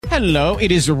Hello,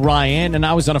 it is Ryan, and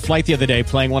I was on a flight the other day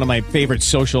playing one of my favorite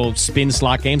social spin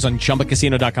slot games on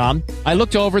ChumbaCasino.com. I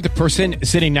looked over at the person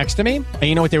sitting next to me, and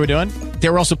you know what they were doing? They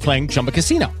were also playing Chumba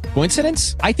Casino.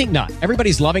 Coincidence? I think not.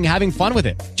 Everybody's loving having fun with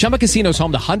it. Chumba Casino is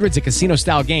home to hundreds of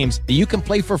casino-style games that you can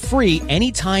play for free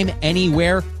anytime,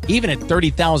 anywhere, even at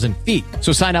 30,000 feet.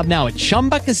 So sign up now at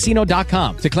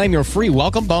ChumbaCasino.com to claim your free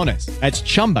welcome bonus. That's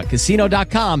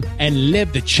ChumbaCasino.com and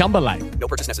live the Chumba life. No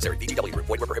purchase necessary. VGW. Void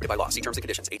where prohibited by law. See terms and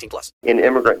conditions. 18+. In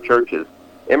immigrant churches,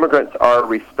 immigrants are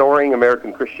restoring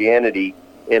American Christianity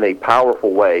in a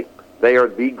powerful way. They are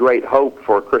the great hope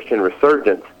for Christian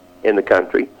resurgence in the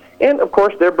country. And, of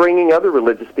course, they're bringing other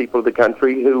religious people to the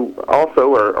country who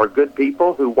also are good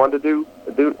people who want to do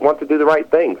the right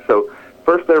thing. So,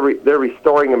 first, they're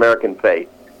restoring American faith.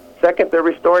 Second, they're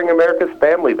restoring America's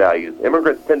family values.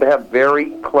 Immigrants tend to have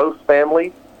very close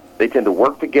families. They tend to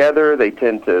work together. They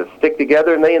tend to stick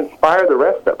together, and they inspire the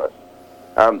rest of us.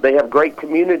 They have great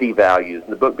community values,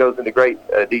 and the book goes into great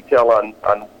detail on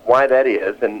why that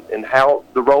is and how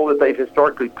the role that they've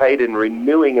historically played in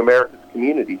renewing America's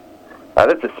communities.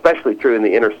 That's especially true in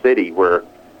the inner city, where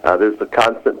there's a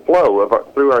constant flow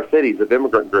through our cities of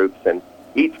immigrant groups, and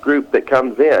each group that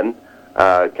comes in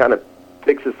kind of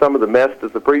fixes some of the mess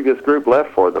that the previous group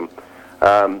left for them.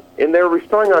 And they're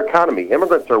restoring our economy.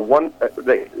 Immigrants are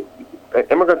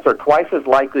twice as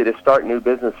likely to start new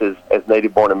businesses as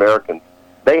native-born Americans.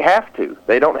 They have to.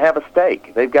 They don't have a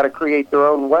stake. They've got to create their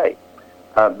own way.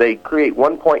 They create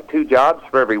 1.2 jobs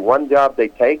for every one job they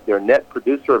take. They're a net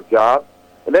producer of jobs.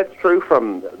 And that's true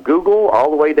from Google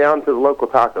all the way down to the local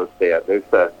taco stand.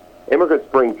 Immigrants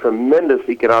bring tremendous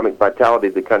economic vitality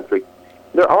to the country.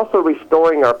 They're also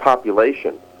restoring our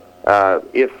population.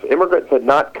 If immigrants had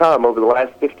not come over the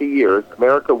last 50 years,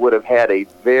 America would have had a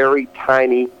very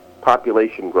tiny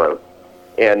population growth.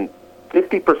 And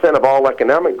 50% of all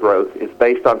economic growth is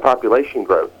based on population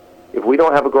growth. If we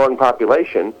don't have a growing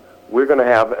population, we're going to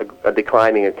have a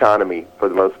declining economy for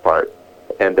the most part.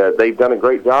 And they've done a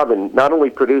great job in not only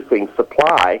producing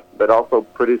supply, but also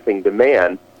producing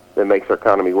demand that makes our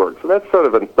economy work. So that's sort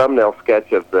of a thumbnail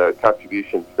sketch of the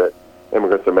contributions that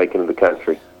immigrants are making to the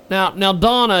country. Now,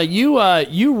 Donna,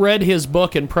 you read his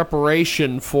book in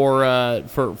preparation for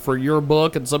your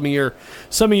book and some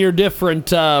of your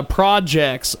different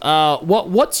projects.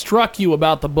 What struck you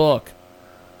about the book?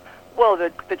 Well,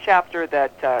 the chapter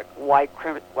that why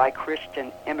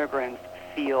Christian immigrants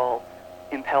feel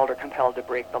impelled or compelled to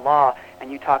break the law,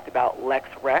 and you talked about lex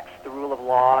rex, the rule of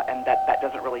law, and that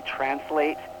doesn't really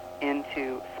translate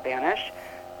into Spanish.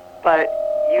 But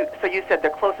you said the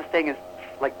closest thing is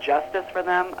like justice for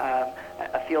them, a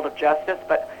field of justice.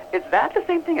 But is that the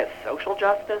same thing as social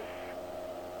justice?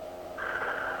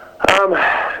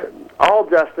 All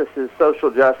justice is social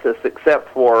justice except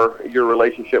for your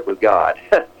relationship with God.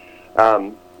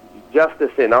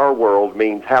 Justice in our world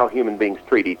means how human beings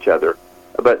treat each other.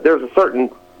 But there's a certain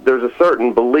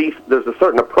belief, there's a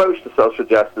certain approach to social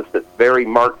justice that's very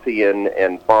Marxian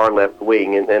and far left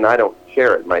wing, and I don't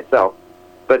share it myself.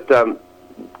 But the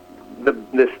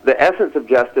essence of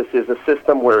justice is a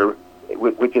system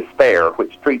which is fair,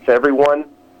 which treats everyone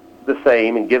the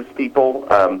same and gives people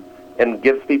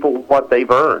what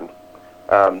they've earned.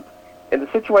 In the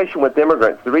situation with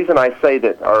immigrants, the reason I say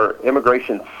that our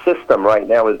immigration system right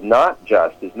now is not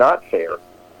just, is not fair,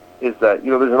 is that,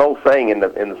 there's an old saying in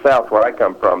the South where I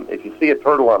come from: if you see a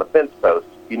turtle on a fence post,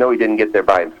 you know he didn't get there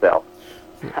by himself.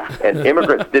 And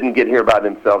immigrants didn't get here by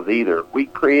themselves either. We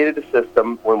created a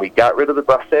system when we got rid of the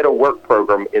Bracero work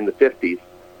program in the 50s.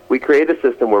 We created a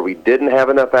system where we didn't have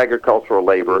enough agricultural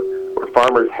labor, where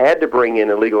farmers had to bring in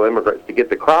illegal immigrants to get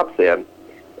the crops in,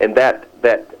 and that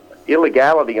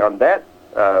illegality on that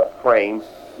frame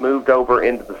moved over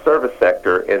into the service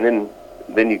sector, and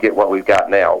then you get what we've got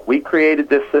now. We created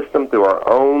this system through our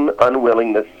own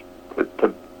unwillingness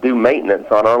to do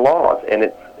maintenance on our laws,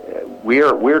 and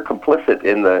we're complicit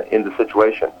in the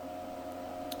situation.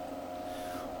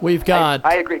 We've got.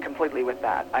 I agree completely with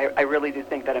that. I really do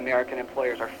think that American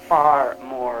employers are far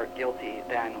more guilty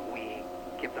than we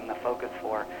give them the focus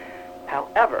for.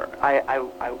 However,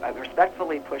 I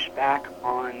respectfully push back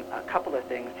on a couple of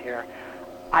things here.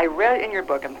 I read in your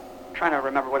book, I'm trying to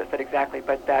remember what it said exactly,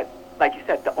 but that, like you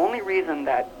said, the only reason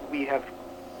that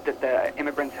the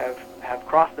immigrants have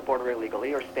crossed the border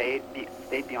illegally or stayed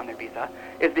beyond their visa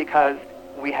is because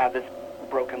we have this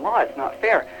broken law. It's not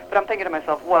fair. But I'm thinking to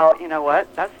myself, well, you know what?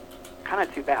 That's kind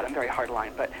of too bad. I'm very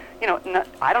hardline, but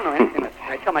I don't know anything.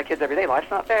 I tell my kids every day,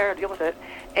 life's not fair. Deal with it.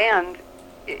 And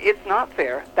it's not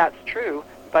fair. That's true.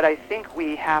 But I think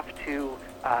we have to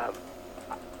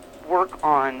work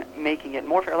on making it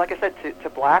more fair. Like I said, to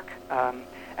black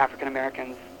African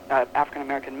Americans, African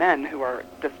American men who are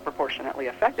disproportionately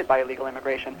affected by illegal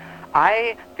immigration,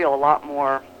 I feel a lot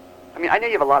more. I mean, I know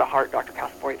you have a lot of heart, Dr.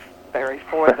 Castleberry,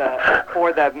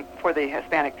 for the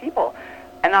Hispanic people,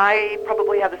 and I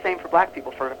probably have the same for black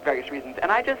people for various reasons.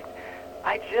 And I just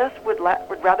would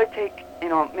rather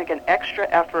make an extra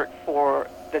effort for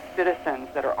the citizens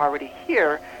that are already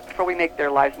here before we make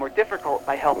their lives more difficult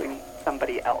by helping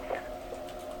somebody else.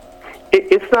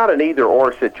 It's not an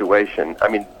either-or situation. I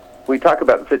mean, we talk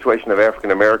about the situation of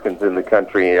African Americans in the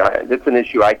country. It's an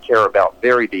issue I care about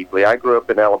very deeply. I grew up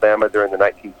in Alabama during the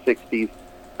 1960s.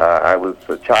 I was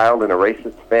a child in a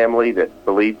racist family that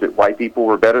believed that white people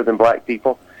were better than black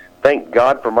people. Thank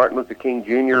God for Martin Luther King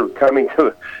Jr. coming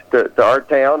to our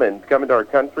town and coming to our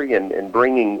country and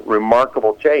bringing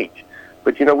remarkable change.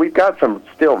 But, we've got some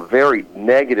still very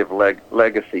negative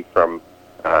legacy from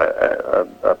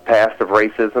a past of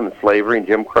racism and slavery and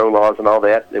Jim Crow laws and all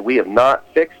that we have not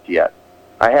fixed yet.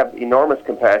 I have enormous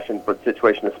compassion for the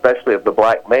situation, especially of the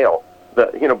black male.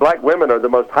 Black women are the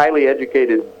most highly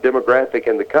educated demographic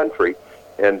in the country,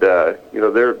 and they're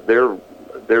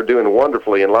doing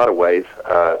wonderfully in a lot of ways,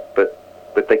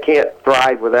 but they can't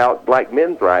thrive without black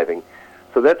men thriving.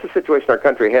 So that's a situation our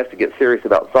country has to get serious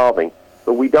about solving,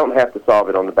 but we don't have to solve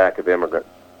it on the back of immigrants.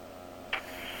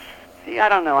 See, I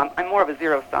don't know. I'm more of a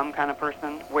zero-sum kind of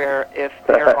person, where if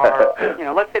there are,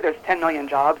 let's say there's 10 million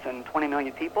jobs and 20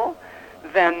 million people,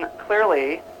 then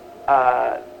clearly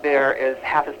there is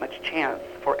half as much chance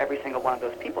for every single one of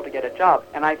those people to get a job.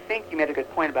 And I think you made a good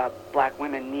point about black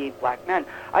women need black men.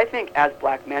 I think as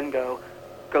black men goes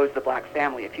the black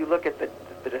family. If you look at the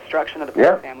destruction of the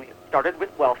black family, it started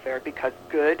with welfare because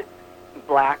good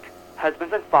black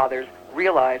husbands and fathers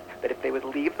realized that if they would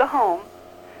leave the home,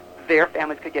 their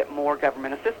families could get more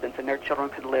government assistance and their children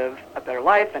could live a better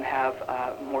life and have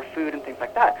more food and things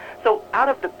like that. So out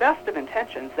of the best of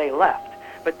intentions, they left.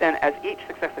 But then as each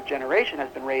successive generation has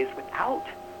been raised without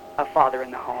a father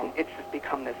in the home, it's just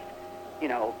become this,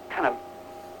 kind of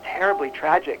terribly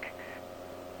tragic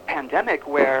pandemic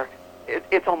where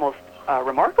it's almost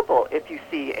remarkable if you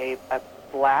see a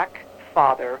black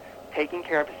father taking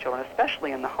care of his children,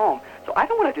 especially in the home. So I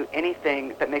don't want to do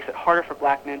anything that makes it harder for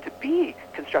black men to be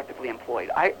constructively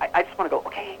employed. I just want to go,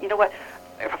 okay, you know what?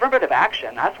 Affirmative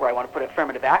action, that's where I want to put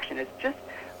affirmative action, is just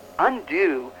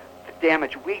undo the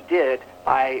damage we did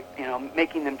by,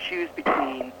 making them choose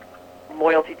between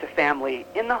loyalty to family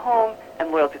in the home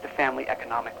and loyalty to family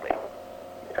economically.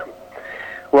 Yeah.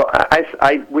 Well,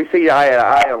 we see eye to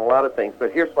eye on a lot of things,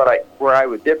 but here's where I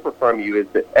would differ from you is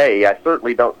that, A, I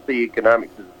certainly don't see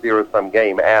economics as a zero-sum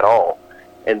game at all.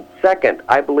 And second,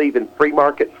 I believe in free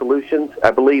market solutions.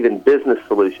 I believe in business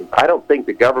solutions. I don't think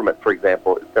the government, for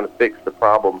example, is going to fix the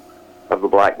problem of the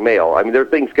black male. I mean, there are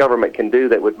things government can do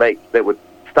that would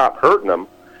stop hurting them,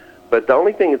 but the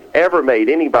only thing that's ever made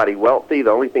anybody wealthy,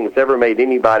 the only thing that's ever made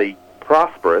anybody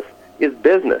prosperous is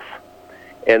business.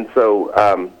 And so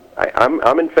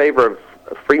I'm in favor of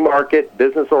free market,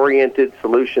 business-oriented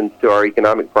solutions to our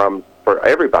economic problems for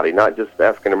everybody, not just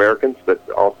African Americans, but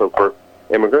also for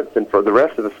immigrants and for the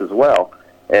rest of us as well.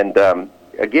 And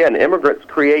again, immigrants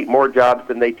create more jobs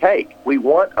than they take. We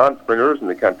want entrepreneurs in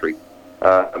the country,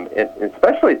 and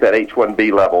especially at that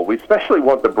H-1B level. We especially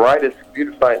want the brightest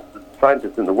computer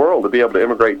scientists in the world to be able to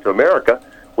immigrate to America.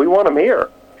 We want them here.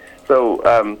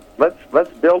 So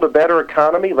let's build a better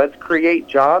economy. Let's create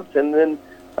jobs, and then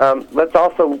let's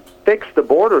also fix the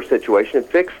border situation,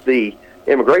 fix the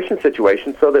immigration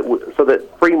situation, so that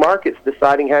free market's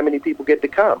deciding how many people get to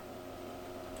come.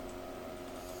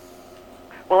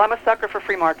 Well, I'm a sucker for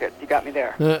free markets. You got me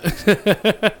there.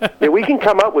 Yeah, we can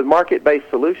come up with market-based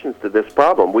solutions to this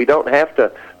problem. We don't have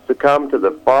to succumb to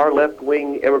the far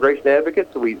left-wing immigration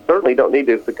advocates. We certainly don't need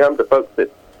to succumb to folks that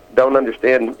don't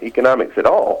understand economics at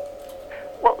all.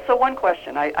 Well, so one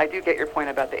question. I do get your point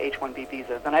about the H-1B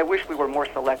visas, and I wish we were more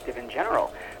selective in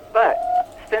general. But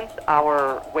since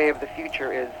our way of the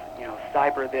future is,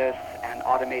 cyber this and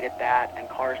automated that and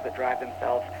cars that drive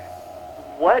themselves,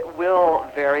 what will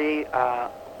very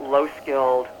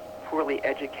low-skilled, poorly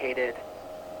educated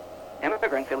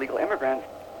immigrants, illegal immigrants,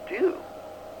 do?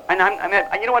 And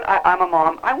you know what? I'm a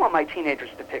mom. I want my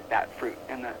teenagers to pick that fruit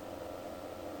in the.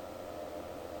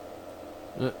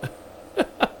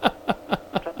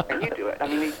 And you do it. I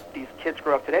mean, these kids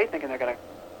grow up today thinking they're gonna.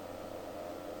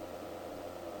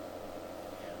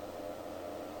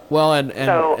 Well, and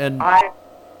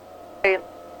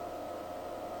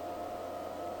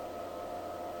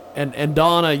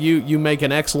Donna, you make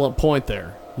an excellent point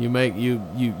there. You make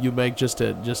just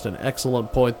an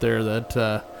excellent point there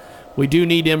that we do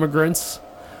need immigrants.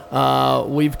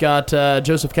 We've got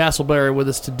Joseph Castleberry with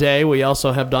us today. We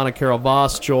also have Donna Carol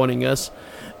Voss joining us.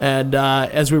 And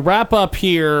as we wrap up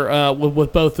here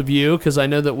with both of you, because I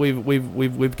know that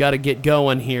we've got to get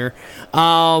going here,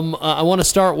 I want to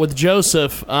start with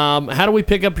Joseph. How do we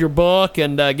pick up your book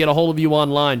and get a hold of you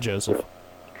online, Joseph?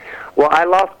 Well, I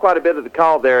lost quite a bit of the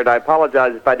call there, and I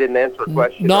apologize if I didn't answer a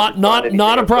question. Not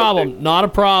a problem. Not a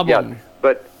problem. Yeah,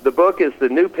 but the book is The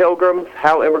New Pilgrims,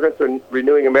 How Immigrants Are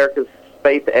Renewing America's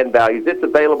Faith and Values. It's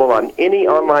available on any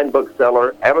online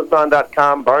bookseller,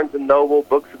 Amazon.com, Barnes & Noble,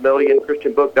 Books A Million,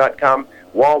 ChristianBook.com,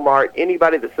 Walmart.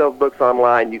 Anybody that sells books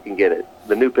online, you can get it.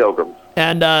 The New Pilgrims.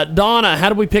 And Donna, how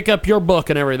do we pick up your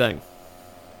book and everything?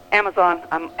 Amazon.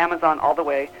 I'm Amazon all the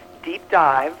way. Deep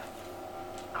Dive,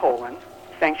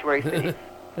 Sanctuary Cities.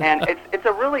 And it's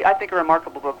a really, I think, a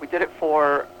remarkable book. We did it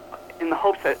in the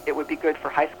hopes that it would be good for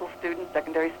high school students,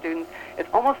 secondary students. It's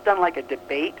almost done like a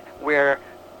debate where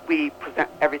we present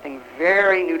everything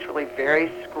very neutrally,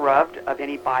 very scrubbed of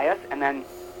any bias, and then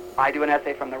I do an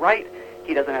essay from the right,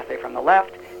 he does an essay from the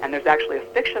left, and there's actually a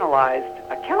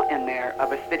fictionalized account in there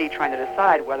of a city trying to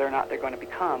decide whether or not they're going to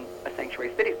become a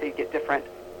sanctuary city, so you get different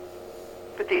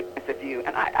points of view.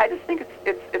 And I just think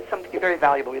it's something very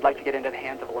valuable. We'd like to get into the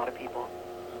hands of a lot of people.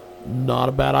 Not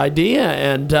a bad idea.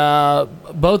 And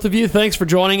both of you, thanks for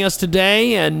joining us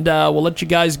today, and we'll let you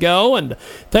guys go, and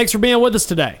thanks for being with us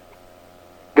today.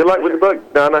 Good luck with the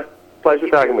book, Donna. Pleasure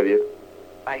talking with you.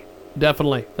 Bye.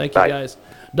 Definitely. Thank you, guys.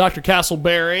 Dr.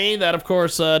 Castleberry, that, of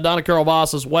course, Donna Carol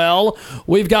Voss as well.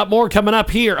 We've got more coming up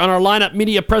here on our Lineup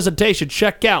Media presentation.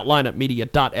 Check out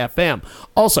lineupmedia.fm.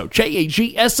 Also,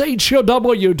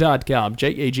 JAGSHOW.com,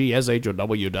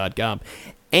 JAGSHOW.com.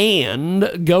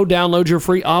 And go download your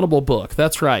free Audible book.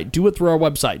 That's right. Do it through our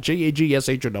website,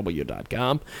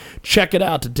 JAGSHOW.com. Check it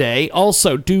out today.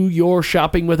 Also, do your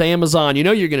shopping with Amazon. You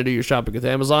know you're going to do your shopping with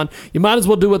Amazon. You might as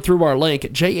well do it through our link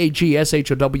at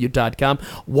JAGSHOW.com.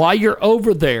 While you're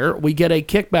over there, we get a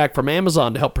kickback from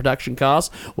Amazon to help production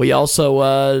costs. We also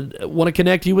want to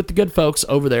connect you with the good folks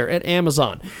over there at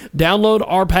Amazon. Download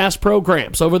our past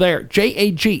programs over there,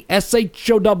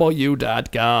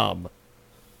 JAGSHOW.com.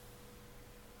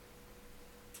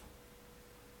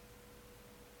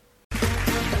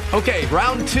 Okay,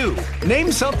 round two.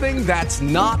 Name something that's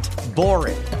not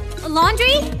boring. A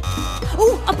laundry?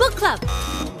 Ooh, a book club.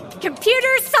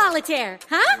 Computer solitaire,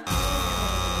 huh?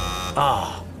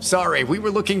 Ah, sorry, we were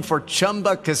looking for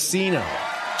Chumba Casino.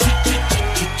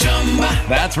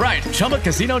 That's right,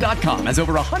 ChumbaCasino.com has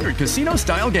over 100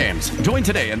 casino-style games. Join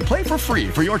today and play for free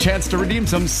for your chance to redeem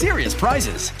some serious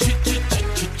prizes.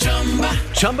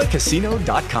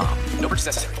 ChumbaCasino.com. No purchase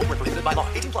necessary. Void where prohibited by law.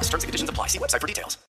 18+ terms and conditions apply. See website for details.